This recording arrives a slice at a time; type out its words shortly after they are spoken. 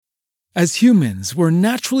As humans, we're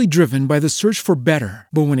naturally driven by the search for better.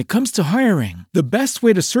 But when it comes to hiring, the best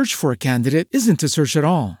way to search for a candidate isn't to search at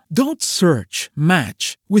all. Don't search,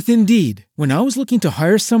 match with Indeed. When I was looking to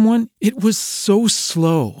hire someone, it was so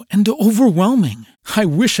slow and overwhelming. I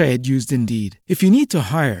wish I had used Indeed. If you need to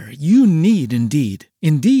hire, you need Indeed.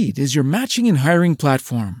 Indeed is your matching and hiring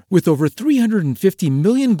platform with over 350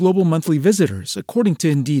 million global monthly visitors, according to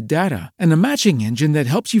Indeed data, and a matching engine that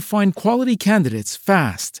helps you find quality candidates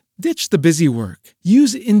fast. Ditch the busy work.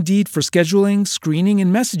 Use Indeed for scheduling, screening,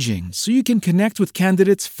 and messaging so you can connect with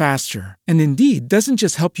candidates faster. And Indeed doesn't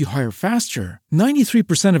just help you hire faster.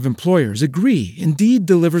 93% of employers agree Indeed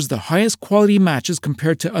delivers the highest quality matches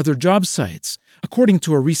compared to other job sites, according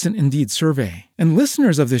to a recent Indeed survey. And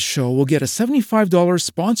listeners of this show will get a $75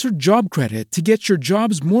 sponsored job credit to get your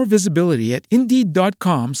jobs more visibility at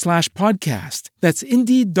Indeed.com/podcast. That's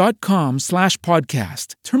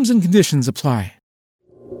Indeed.com/podcast. Terms and conditions apply.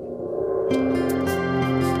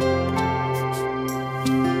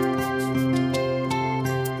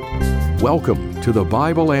 Welcome to the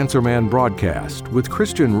Bible Answer Man broadcast with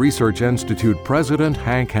Christian Research Institute President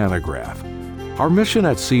Hank Hanegraaff. Our mission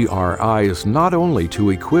at CRI is not only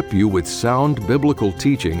to equip you with sound biblical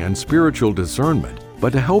teaching and spiritual discernment,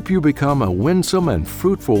 but to help you become a winsome and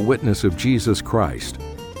fruitful witness of Jesus Christ.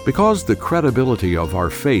 Because the credibility of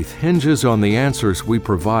our faith hinges on the answers we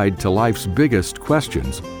provide to life's biggest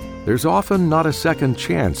questions, there's often not a second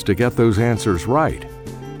chance to get those answers right.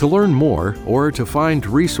 To learn more or to find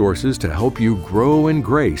resources to help you grow in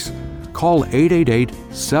grace, call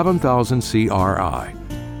 888-7000-CRI.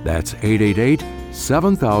 That's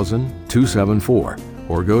 888-7000-274.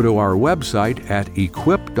 Or go to our website at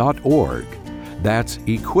equip.org. That's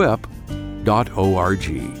equip.org.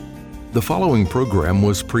 The following program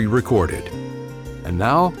was pre-recorded. And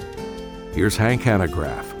now, here's Hank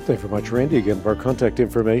Hanegraaff. Thank you very much, Randy. Again, our contact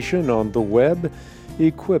information on the web,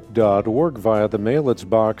 equip.org, via the mail. It's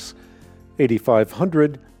Box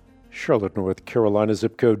 8500, Charlotte, North Carolina,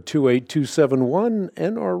 zip code 28271.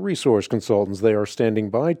 And our resource consultants, they are standing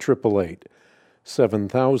by,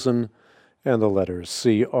 888-7000, and the letters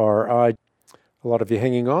CRI. A lot of you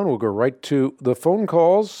hanging on. We'll go right to the phone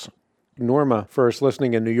calls. Norma first,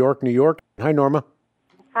 listening in New York, New York. Hi, Norma.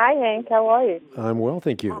 Hi, Hank. How are you? I'm well,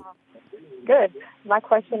 thank you. Good. My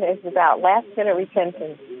question is about last-minute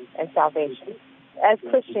repentance and salvation. As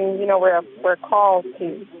Christians, we're called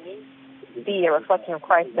to be a reflection of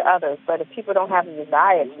Christ to others, but if people don't have a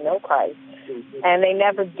desire to know Christ, and they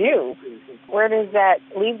never do, where does that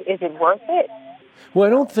leave? Is it worth it? Well,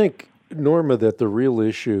 I don't think, Norma, that the real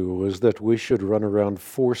issue is that we should run around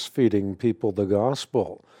force-feeding people the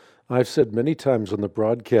gospel. I've said many times on the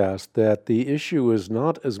broadcast that the issue is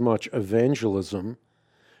not as much evangelism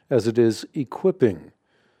as it is equipping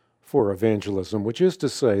for evangelism, which is to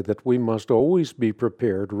say that we must always be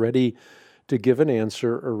prepared, ready to give an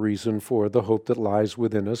answer, a reason for the hope that lies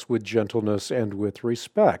within us with gentleness and with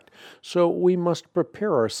respect. So we must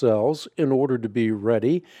prepare ourselves in order to be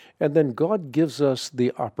ready, and then God gives us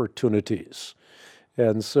the opportunities.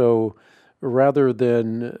 And so rather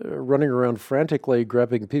than running around frantically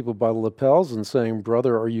grabbing people by the lapels and saying,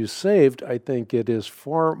 "Brother, are you saved?" I think it is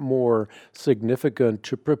far more significant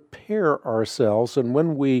to prepare ourselves. And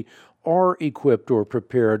when we are equipped or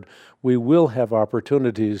prepared, we will have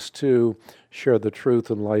opportunities to share the truth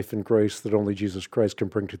and life and grace that only Jesus Christ can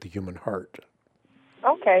bring to the human heart.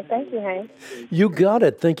 Okay, thank you, Hank. You got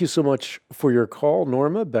it. Thank you so much for your call,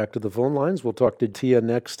 Norma. Back to the phone lines. We'll talk to Tia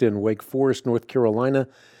next in Wake Forest, North Carolina.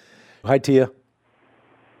 Hi, Tia.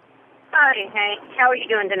 Hi, Hank. How are you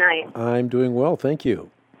doing tonight? I'm doing well, thank you.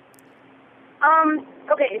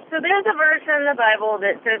 Okay, so there's a verse in the Bible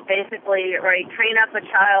that says basically, right, train up a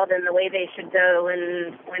child in the way they should go,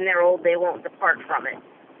 and when they're old, they won't depart from it.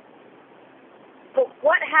 But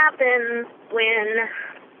what happens when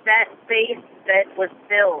that base that was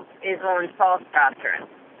built is on false doctrine?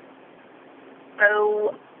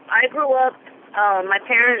 So I grew up, my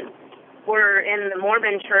parents were in the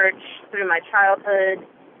Mormon church through my childhood,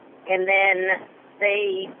 and then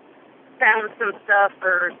they found some stuff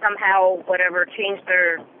or somehow, whatever, changed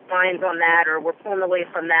their minds on that or were pulling away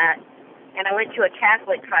from that. And I went to a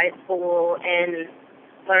Catholic high school and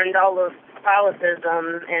learned all of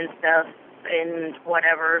Catholicism and stuff and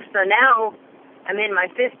whatever. So now I'm in my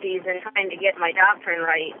 50s and trying to get my doctrine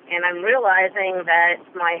right, and I'm realizing that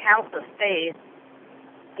my house of faith,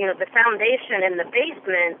 the foundation and the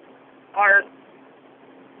basement aren't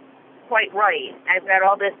quite right. I've got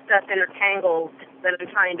all this stuff intertangled that I'm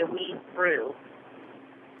trying to weed through.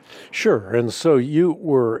 Sure. And so you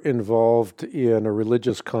were involved in a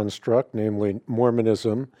religious construct, namely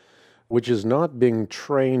Mormonism, which is not being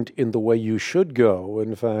trained in the way you should go.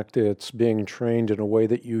 In fact, it's being trained in a way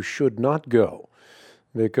that you should not go,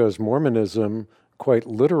 because Mormonism quite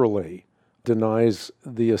literally denies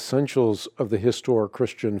the essentials of the historic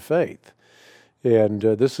Christian faith. And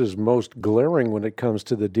this is most glaring when it comes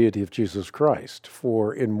to the deity of Jesus Christ.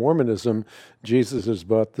 For in Mormonism, Jesus is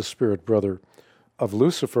but the spirit brother of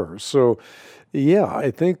Lucifer. So, yeah,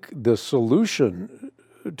 I think the solution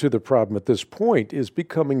to the problem at this point is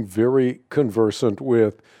becoming very conversant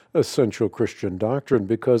with essential Christian doctrine,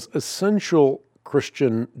 because essential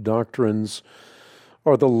Christian doctrines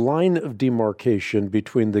are the line of demarcation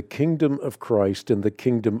between the kingdom of Christ and the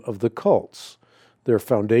kingdom of the cults. They're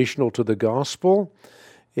foundational to the gospel,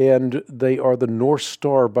 and they are the North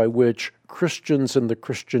Star by which Christians in the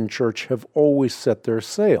Christian church have always set their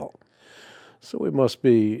sail. So we must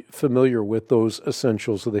be familiar with those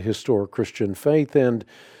essentials of the historic Christian faith, and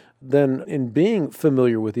then in being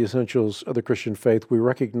familiar with the essentials of the Christian faith, we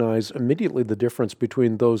recognize immediately the difference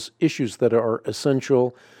between those issues that are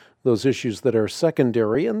essential, those issues that are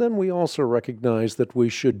secondary, and then we also recognize that we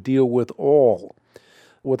should deal with all,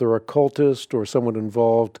 whether a cultist or someone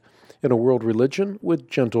involved in a world religion, with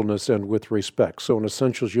gentleness and with respect. So in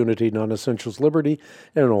essentials unity, non-essentials liberty,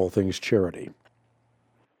 and in all things charity.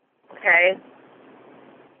 Okay.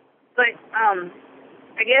 But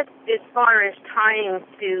I guess as far as trying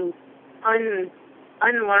to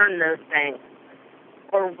unlearn those things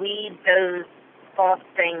or weed those false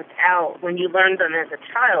things out, when you learn them as a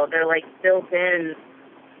child, they're like built in,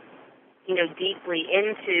 deeply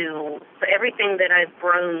into, so everything that I've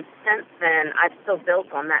grown since then, I've still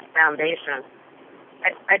built on that foundation.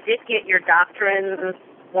 I did get your doctrine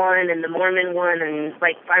one and the Mormon one and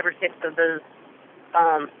like 5 or 6 of those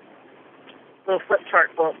little flip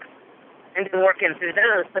chart books and been working through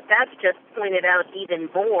those, but that's just pointed out even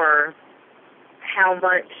more how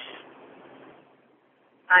much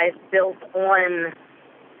I've built on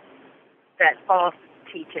that false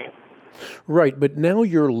teaching. Right, but now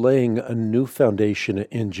you're laying a new foundation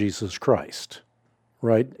in Jesus Christ,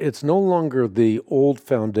 right? It's no longer the old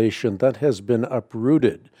foundation that has been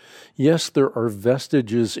uprooted. Yes, there are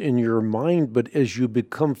vestiges in your mind, but as you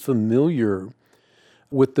become familiar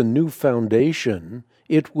with the new foundation,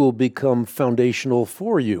 it will become foundational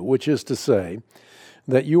for you, which is to say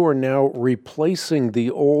that you are now replacing the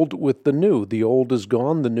old with the new. The old is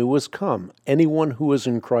gone, the new has come. Anyone who is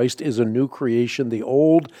in Christ is a new creation. The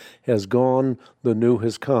old has gone, the new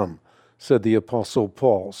has come, said the Apostle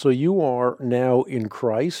Paul. So you are now in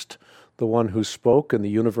Christ, the one who spoke and the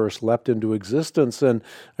universe leapt into existence. And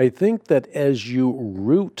I think that as you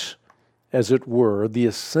root, as it were, the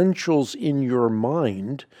essentials in your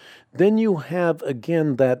mind, then you have,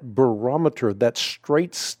 again, that barometer, that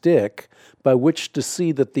straight stick by which to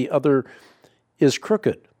see that the other is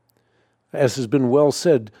crooked. As has been well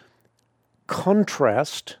said,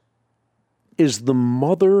 contrast is the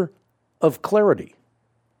mother of clarity.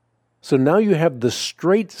 So now you have the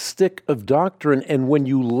straight stick of doctrine, and when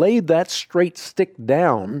you lay that straight stick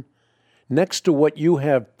down next to what you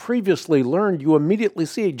have previously learned, you immediately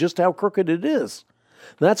see just how crooked it is.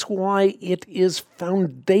 That's why it is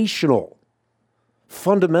foundational,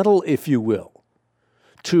 fundamental, if you will,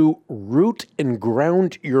 to root and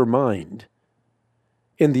ground your mind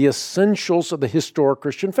in the essentials of the historic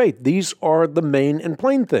Christian faith. These are the main and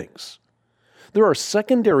plain things. There are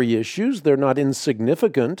secondary issues. They're not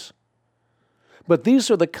insignificant. But these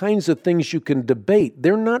are the kinds of things you can debate.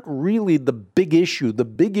 They're not really the big issue. The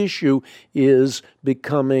big issue is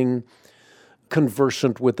becoming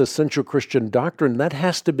conversant with essential Christian doctrine. That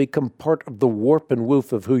has to become part of the warp and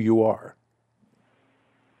woof of who you are.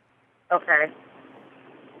 Okay.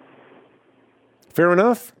 Fair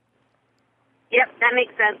enough? Yep, that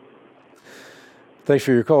makes sense. Thanks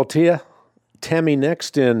for your call, Tia. Tammy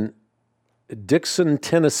next in Dixon,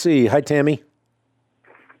 Tennessee. Hi, Tammy.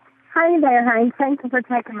 Hi there, Hank. Thank you for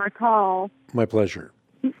taking my call. My pleasure.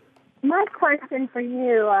 My question for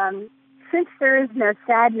you, since there is no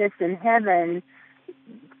sadness in heaven,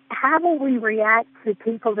 how will we react to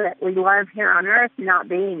people that we love here on earth not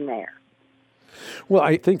being there? Well,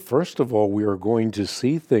 I think, first of all, we are going to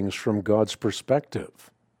see things from God's perspective.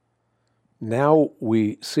 Now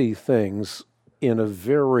we see things in a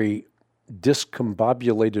very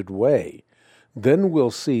discombobulated way. Then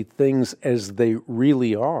we'll see things as they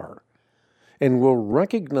really are. And we'll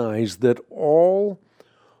recognize that all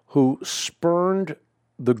who spurned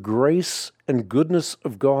the grace and goodness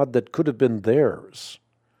of God that could have been theirs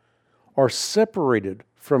are separated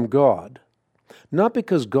from God Not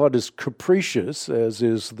because God is capricious, as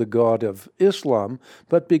is the God of Islam,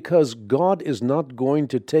 but because God is not going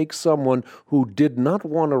to take someone who did not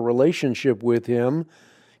want a relationship with him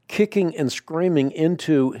kicking and screaming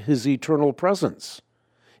into his eternal presence.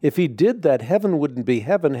 If he did that, heaven wouldn't be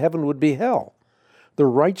heaven, heaven would be hell. The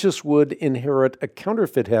righteous would inherit a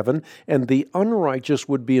counterfeit heaven, and the unrighteous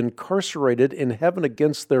would be incarcerated in heaven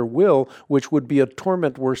against their will, which would be a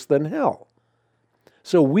torment worse than hell.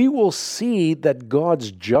 So we will see that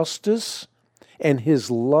God's justice and his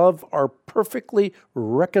love are perfectly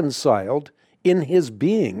reconciled in his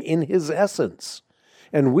being, in his essence.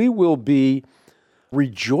 And we will be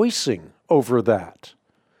rejoicing over that.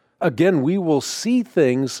 Again, we will see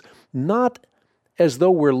things not as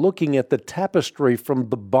though we're looking at the tapestry from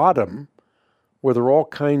the bottom, where there are all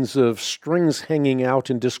kinds of strings hanging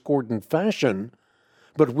out in discordant fashion,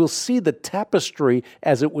 but we'll see the tapestry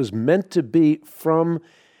as it was meant to be from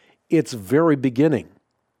its very beginning.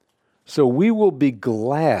 So we will be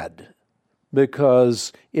glad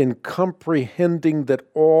because in comprehending that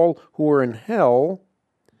all who are in hell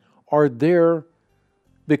are there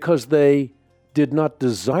because they did not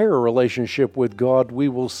desire a relationship with God, we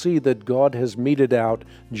will see that God has meted out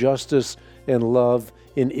justice and love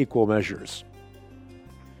in equal measures.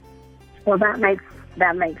 Well, that makes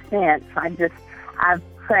sense.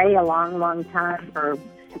 I've prayed a long time for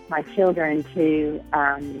my children to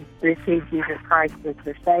receive Jesus Christ as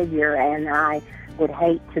their Savior, and I would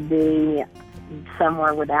hate to be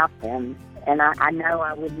somewhere without them. And I know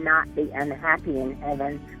I would not be unhappy in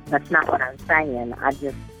heaven. That's not what I'm saying. I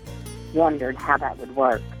just wondered how that would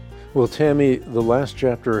work. Well, Tammy, the last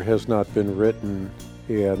chapter has not been written,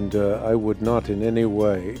 and I would not in any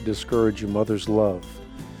way discourage your mother's love.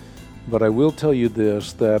 But I will tell you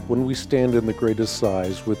this, that when we stand in the greatest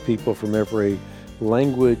size with people from every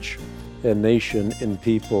language and nation and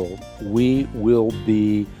people, we will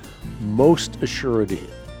be most assuredly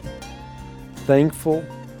thankful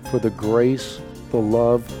for the grace, the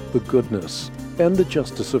love, the goodness, and the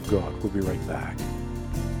justice of God. We'll be right back.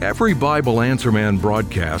 Every Bible Answer Man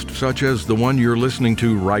broadcast, such as the one you're listening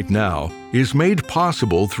to right now, is made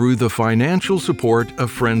possible through the financial support of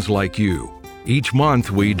friends like you. Each month,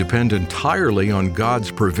 we depend entirely on God's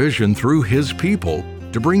provision through His people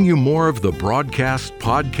to bring you more of the broadcast,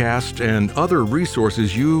 podcast, and other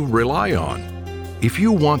resources you rely on. If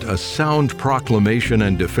you want a sound proclamation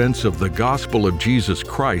and defense of the gospel of Jesus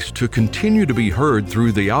Christ to continue to be heard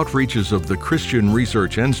through the outreaches of the Christian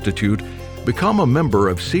Research Institute, become a member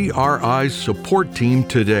of CRI's support team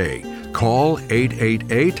today. Call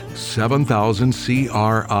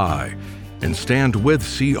 888-7000-CRI and stand with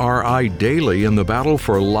CRI daily in the battle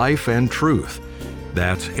for life and truth.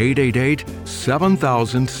 That's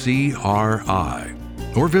 888-7000-CRI.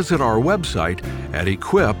 Or visit our website at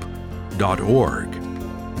equip.org.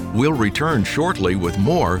 We'll return shortly with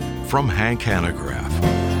more from Hank Hanegraaff.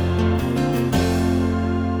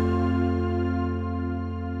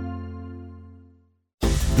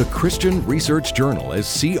 The Christian Research Journal is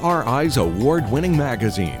CRI's award-winning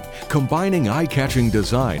magazine, combining eye-catching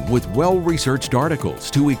design with well-researched articles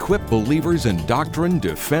to equip believers in doctrine,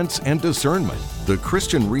 defense, and discernment. The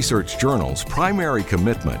Christian Research Journal's primary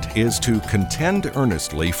commitment is to contend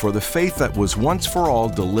earnestly for the faith that was once for all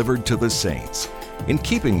delivered to the saints. In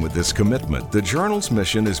keeping with this commitment, the journal's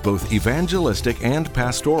mission is both evangelistic and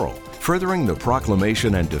pastoral, furthering the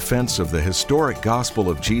proclamation and defense of the historic gospel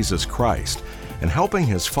of Jesus Christ, and helping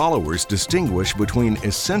his followers distinguish between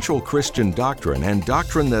essential Christian doctrine and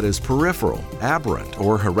doctrine that is peripheral, aberrant,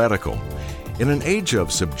 or heretical. In an age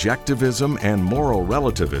of subjectivism and moral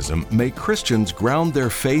relativism, may Christians ground their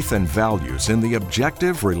faith and values in the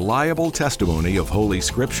objective, reliable testimony of Holy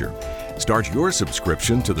Scripture. Start your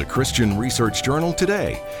subscription to the Christian Research Journal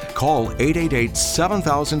today. Call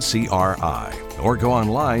 888-7000-CRI or go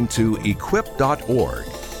online to equip.org.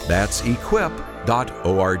 That's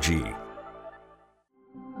equip.org.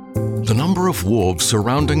 The number of wolves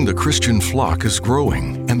surrounding the Christian flock is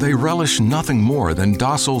growing, and they relish nothing more than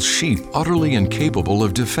docile sheep utterly incapable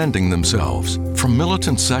of defending themselves. From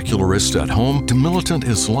militant secularists at home to militant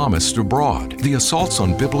Islamists abroad, the assaults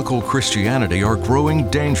on biblical Christianity are growing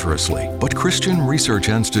dangerously. But Christian Research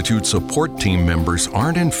Institute support team members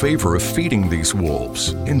aren't in favor of feeding these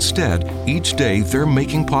wolves. Instead, each day they're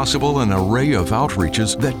making possible an array of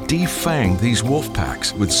outreaches that defang these wolf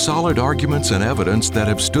packs with solid arguments and evidence that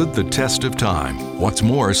have stood stood the test of time. What's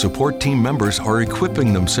more, support team members are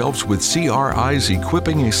equipping themselves with CRI's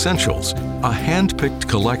Equipping Essentials, a hand-picked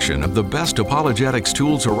collection of the best apologetics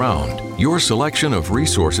tools around. Your selection of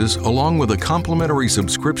resources, along with a complimentary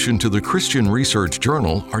subscription to the Christian Research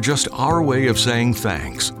Journal, are just our way of saying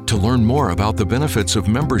thanks. To learn more about the benefits of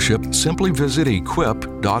membership, simply visit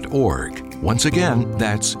equip.org. Once again,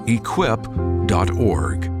 that's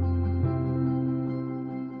equip.org.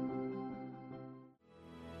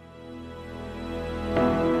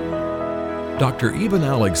 Dr. Eben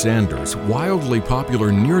Alexander's wildly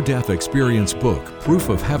popular near-death experience book, Proof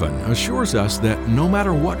of Heaven, assures us that no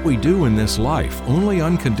matter what we do in this life, only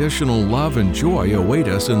unconditional love and joy await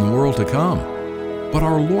us in the world to come. But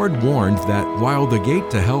our Lord warned that while the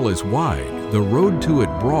gate to hell is wide, the road to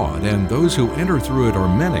it broad, and those who enter through it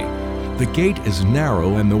are many, the gate is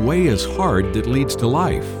narrow and the way is hard that leads to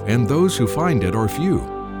life, and those who find it are few.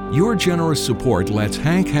 Your generous support lets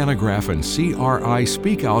Hank Hanegraaff and CRI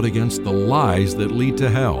speak out against the lies that lead to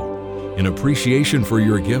hell. In appreciation for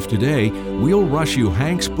your gift today, we'll rush you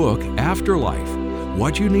Hank's book, Afterlife: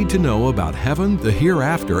 What You Need to Know About Heaven, the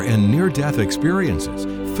Hereafter, and Near-Death Experiences,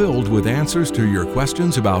 filled with answers to your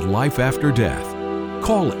questions about life after death.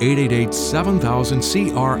 Call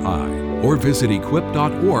 888-7000-CRI or visit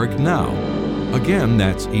equip.org now. Again,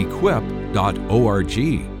 that's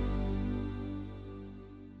equip.org.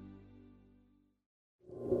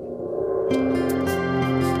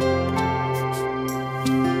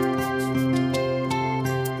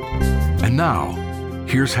 And now,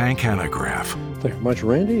 here's Hank Hanegraaff. Thank you much,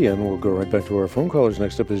 Randy, and we'll go right back to our phone callers.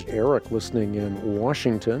 Next up is Eric, listening in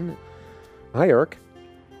Washington. Hi, Eric.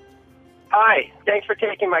 Hi. Thanks for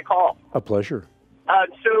taking my call. A pleasure.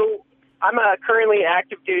 So I'm a currently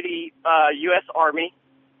active duty U.S. Army,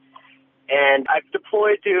 and I've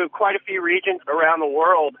deployed to quite a few regions around the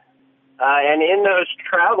world. And in those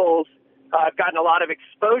travels, I've gotten a lot of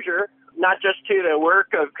exposure, not just to the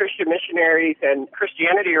work of Christian missionaries and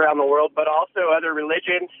Christianity around the world, but also other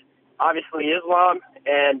religions, obviously Islam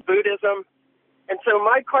and Buddhism. And so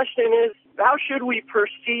my question is, how should we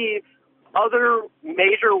perceive other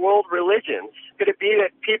major world religions? Could it be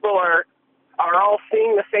that people are all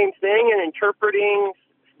seeing the same thing and interpreting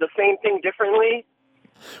the same thing differently?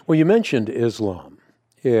 Well, you mentioned Islam,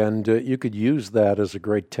 and you could use that as a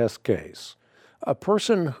great test case. A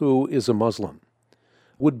person who is a Muslim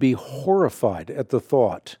would be horrified at the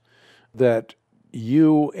thought that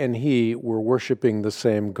you and he were worshiping the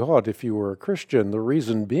same God if you were a Christian. The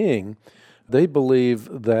reason being, they believe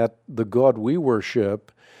that the God we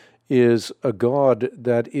worship is a God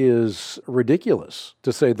that is ridiculous,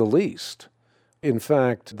 to say the least. In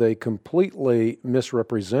fact, they completely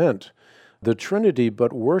misrepresent the Trinity,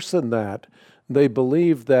 but worse than that, they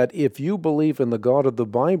believe that if you believe in the God of the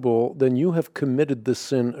Bible, then you have committed the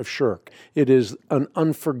sin of shirk. It is an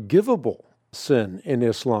unforgivable sin in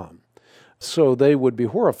Islam. So they would be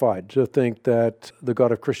horrified to think that the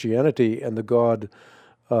God of Christianity and the God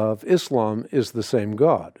of Islam is the same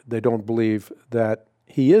God. They don't believe that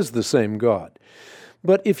he is the same God.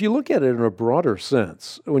 But if you look at it in a broader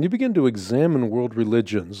sense, when you begin to examine world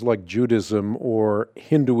religions like Judaism or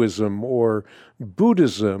Hinduism or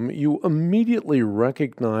Buddhism, you immediately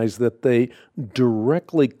recognize that they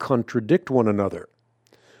directly contradict one another.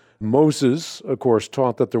 Moses, of course,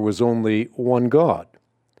 taught that there was only one God.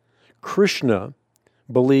 Krishna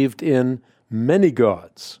believed in many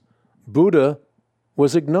gods. Buddha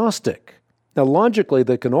was agnostic. Now, logically,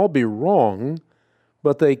 they can all be wrong,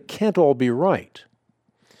 but they can't all be right.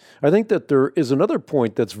 I think that there is another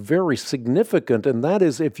point that's very significant, and that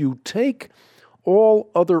is if you take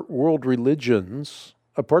all other world religions,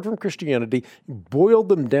 apart from Christianity, boil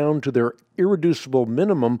them down to their irreducible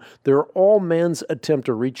minimum, they're all man's attempt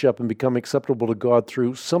to reach up and become acceptable to God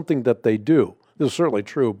through something that they do. This is certainly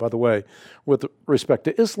true, by the way, with respect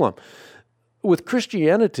to Islam. With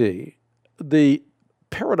Christianity, the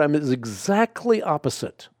paradigm is exactly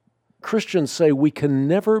opposite. Christians say we can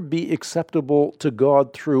never be acceptable to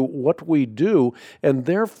God through what we do, and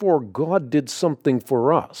therefore God did something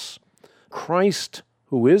for us. Christ,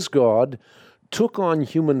 who is God, took on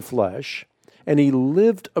human flesh, and he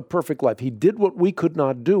lived a perfect life. He did what we could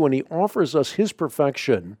not do, and he offers us his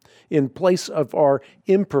perfection in place of our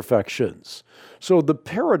imperfections. So the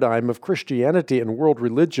paradigm of Christianity and world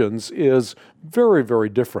religions is very, very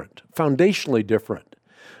different, foundationally different.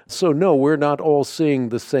 So no, we're not all seeing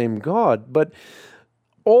the same God, but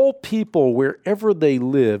all people, wherever they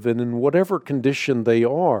live and in whatever condition they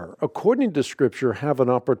are, according to Scripture, have an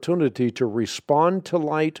opportunity to respond to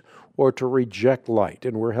light or to reject light,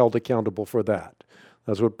 and we're held accountable for that.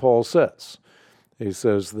 That's what Paul says. He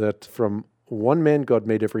says that from one man, God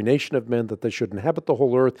made every nation of men that they should inhabit the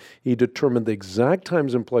whole earth. He determined the exact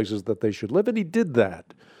times and places that they should live, and he did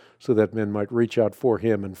that so that men might reach out for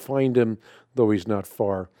him and find him, though he's not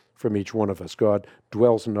far from each one of us. God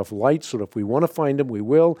dwells in enough light so that if we want to find him, we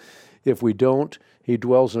will. If we don't, he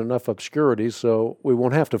dwells in enough obscurity so we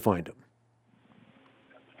won't have to find him.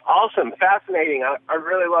 Awesome. Fascinating. I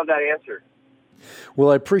really love that answer.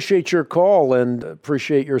 Well, I appreciate your call and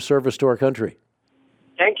appreciate your service to our country.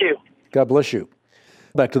 Thank you. God bless you.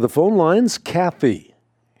 Back to the phone lines, Kathy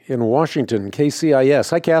in Washington, KCIS.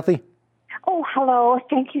 Hi, Kathy. Oh, hello.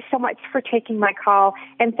 Thank you so much for taking my call,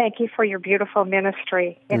 and thank you for your beautiful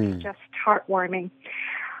ministry. It's just heartwarming.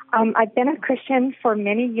 I've been a Christian for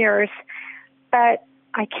many years, but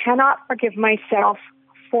I cannot forgive myself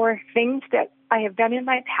for things that I have done in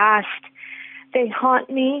my past. They haunt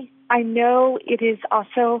me. I know it is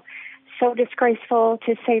also so disgraceful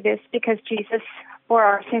to say this because Jesus bore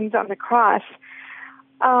our sins on the cross.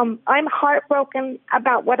 I'm heartbroken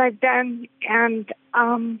about what I've done, and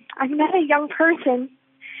I'm not a young person,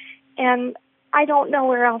 and I don't know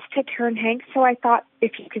where else to turn, Hank, so I thought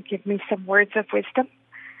if you could give me some words of wisdom.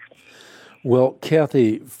 Well,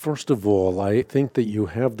 Kathy, first of all, I think that you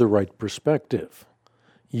have the right perspective.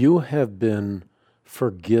 You have been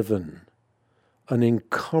forgiven an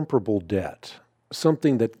incomparable debt,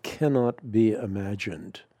 something that cannot be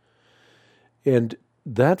imagined. And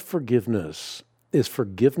that forgiveness is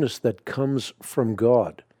forgiveness that comes from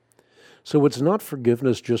God. So it's not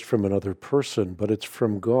forgiveness just from another person, but it's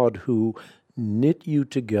from God who knit you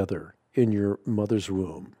together in your mother's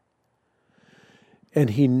womb. And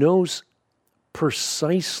he knows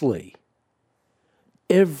precisely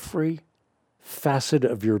every facet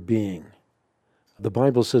of your being. The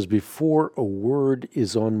Bible says, before a word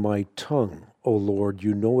is on my tongue, O Lord,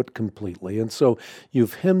 you know it completely. And so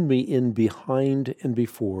you've hemmed me in behind and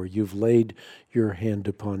before. You've laid your hand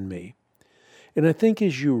upon me. And I think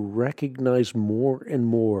as you recognize more and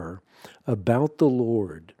more about the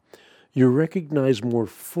Lord, you recognize more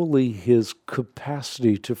fully his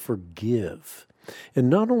capacity to forgive. And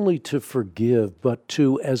not only to forgive, but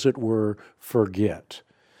to, as it were, forget.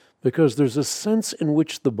 Because there's a sense in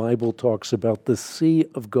which the Bible talks about the sea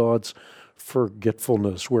of God's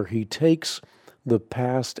forgetfulness, where he takes the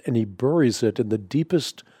past and he buries it in the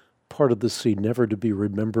deepest part of the sea, never to be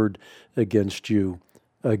remembered against you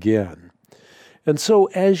again. And so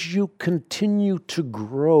as you continue to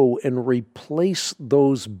grow and replace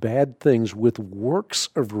those bad things with works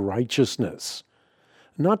of righteousness,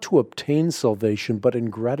 not to obtain salvation, but in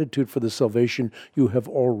gratitude for the salvation you have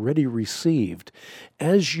already received,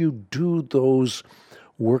 as you do those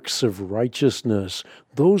works of righteousness,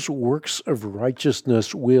 those works of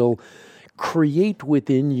righteousness will create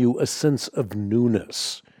within you a sense of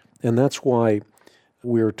newness. And that's why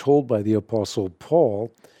we are told by the Apostle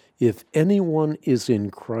Paul, if anyone is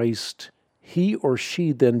in Christ, he or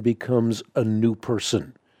she then becomes a new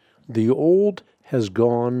person. The old has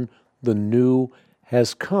gone, the new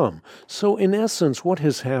has come. So in essence, what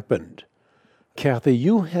has happened? Kathy,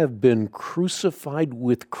 you have been crucified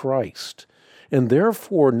with Christ, and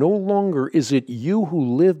therefore no longer is it you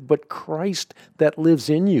who live, but Christ that lives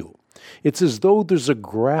in you. It's as though there's a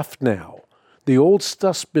graft now. The old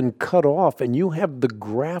stuff's been cut off, and you have the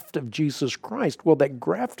graft of Jesus Christ. Well, that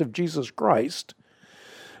graft of Jesus Christ,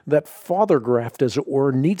 that father graft, as it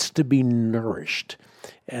were, needs to be nourished.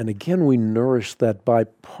 And again, we nourish that by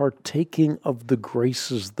partaking of the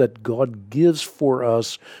graces that God gives for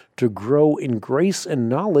us to grow in grace and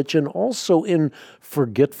knowledge, and also in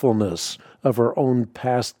forgetfulness of our own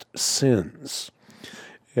past sins.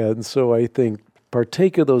 And so I think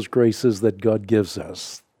partake of those graces that God gives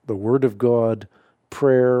us, the Word of God,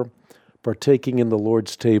 prayer, partaking in the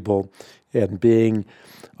Lord's table, and being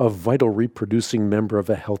a vital reproducing member of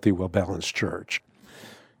a healthy, well-balanced church.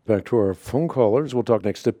 Back to our phone callers. We'll talk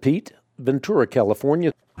next to Pete, Ventura,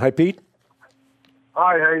 California. Hi, Pete.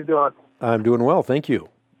 Hi, how you doing? I'm doing well, thank you.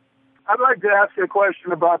 I'd like to ask you a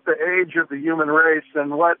question about the age of the human race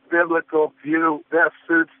and what biblical view best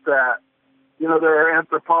suits that. You know, there are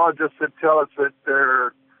anthropologists that tell us that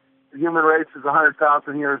the human race is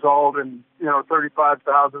 100,000 years old and,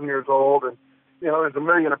 35,000 years old. And, there's a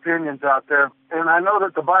million opinions out there. And I know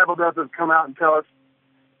that the Bible doesn't come out and tell us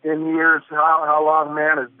in years how long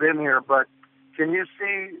man has been here, but can you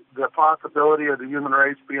see the possibility of the human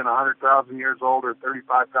race being 100,000 years old or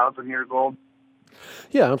 35,000 years old?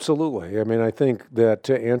 Yeah, absolutely. I mean, I think that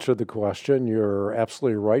to answer the question, you're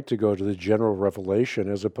absolutely right to go to the general revelation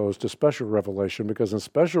as opposed to special revelation, because in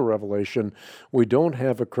special revelation, we don't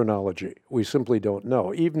have a chronology. We simply don't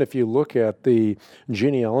know. Even if you look at the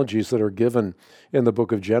genealogies that are given in the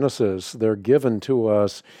book of Genesis, they're given to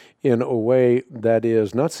us in a way that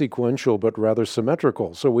is not sequential, but rather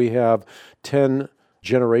symmetrical. So we have 10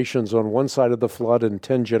 generations on one side of the flood and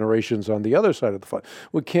 10 generations on the other side of the flood.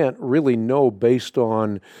 We can't really know based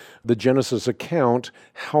on the Genesis account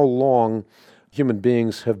how long human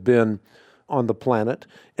beings have been on the planet,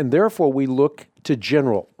 and therefore we look to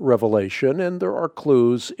general revelation, and there are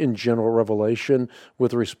clues in general revelation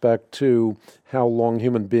with respect to how long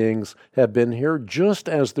human beings have been here, just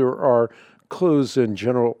as there are clues in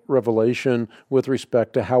general revelation with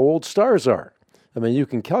respect to how old stars are. I mean, you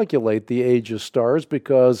can calculate the age of stars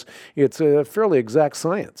because it's a fairly exact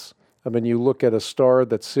science. I mean, you look at a star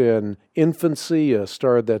that's in infancy, a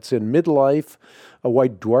star that's in midlife, a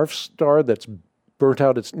white dwarf star that's burnt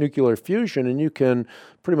out its nuclear fusion, and you can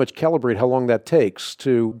pretty much calibrate how long that takes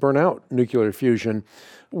to burn out nuclear fusion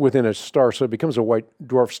within a star, so it becomes a white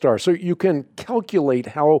dwarf star. So you can calculate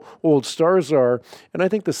how old stars are, and I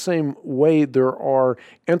think the same way there are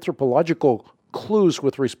anthropological clues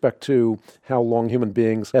with respect to how long human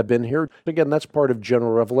beings have been here. Again, that's part of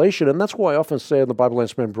general revelation, and that's why I often say on the Bible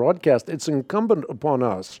Answer Man broadcast, it's incumbent upon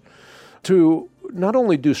us to not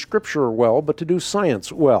only do Scripture well, but to do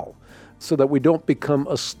science well, so that we don't become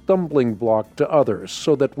a stumbling block to others,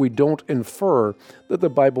 so that we don't infer that the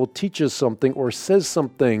Bible teaches something or says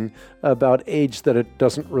something about age that it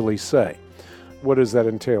doesn't really say. What does that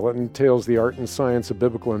entail? It entails the art and science of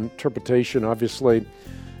biblical interpretation. Obviously,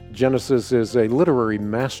 Genesis is a literary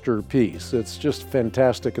masterpiece. It's just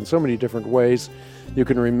fantastic in so many different ways. You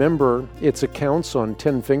can remember its accounts on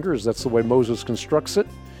 10 fingers. That's the way Moses constructs it.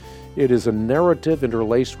 It is a narrative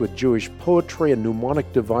interlaced with Jewish poetry and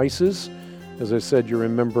mnemonic devices. As I said, you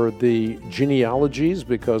remember the genealogies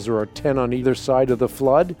because there are 10 on either side of the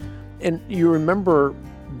flood. And you remember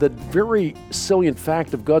the very salient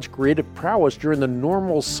fact of God's creative prowess during the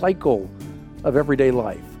normal cycle of everyday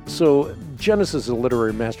life. So Genesis is a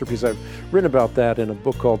literary masterpiece. I've written about that in a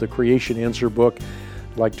book called The Creation Answer Book.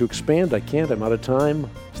 I'd like to expand. I can't. I'm out of time.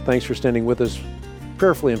 Thanks for standing with us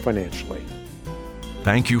prayerfully and financially.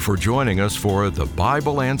 Thank you for joining us for the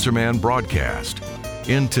Bible Answer Man broadcast.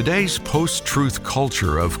 In today's post-truth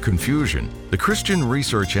culture of confusion, the Christian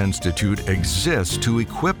Research Institute exists to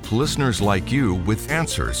equip listeners like you with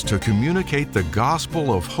answers to communicate the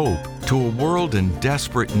gospel of hope to a world in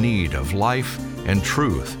desperate need of life and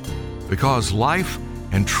truth, because life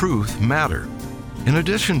and truth matter. In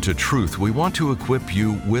addition to truth, we want to equip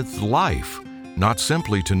you with life, not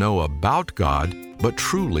simply to know about God, but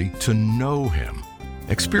truly to know Him.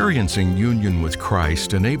 Experiencing union with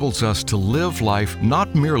Christ enables us to live life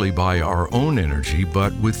not merely by our own energy,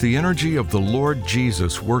 but with the energy of the Lord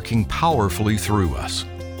Jesus working powerfully through us.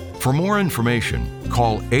 For more information,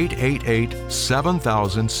 call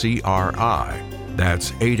 888-7000-CRI.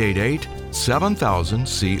 That's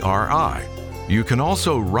 888-7000-CRI. You can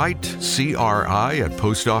also write CRI at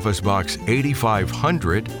Post Office Box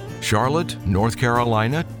 8500, Charlotte, North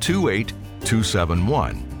Carolina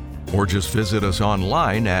 28271. Or just visit us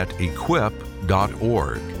online at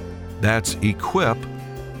equip.org. That's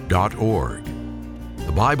equip.org.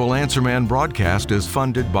 The Bible Answer Man broadcast is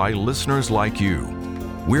funded by listeners like you.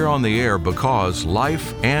 We're on the air because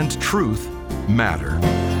life and truth matter.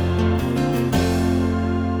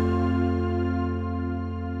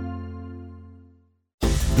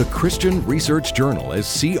 The Christian Research Journal is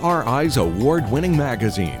CRI's award-winning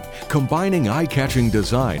magazine, combining eye-catching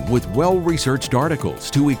design with well-researched articles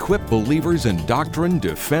to equip believers in doctrine,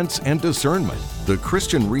 defense, and discernment. The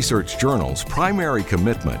Christian Research Journal's primary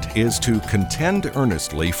commitment is to contend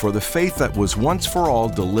earnestly for the faith that was once for all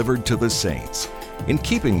delivered to the saints. In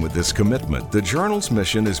keeping with this commitment, the journal's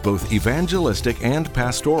mission is both evangelistic and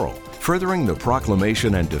pastoral, furthering the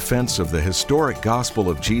proclamation and defense of the historic gospel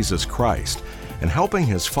of Jesus Christ, and helping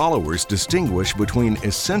his followers distinguish between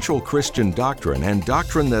essential Christian doctrine and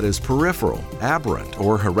doctrine that is peripheral, aberrant,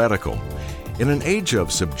 or heretical. In an age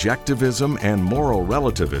of subjectivism and moral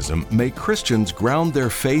relativism, may Christians ground their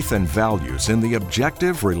faith and values in the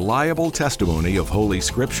objective, reliable testimony of Holy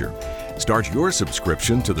Scripture. Start your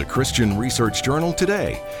subscription to the Christian Research Journal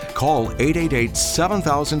today. Call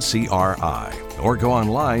 888-7000-CRI or go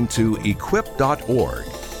online to equip.org.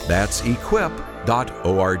 That's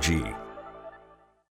equip.org.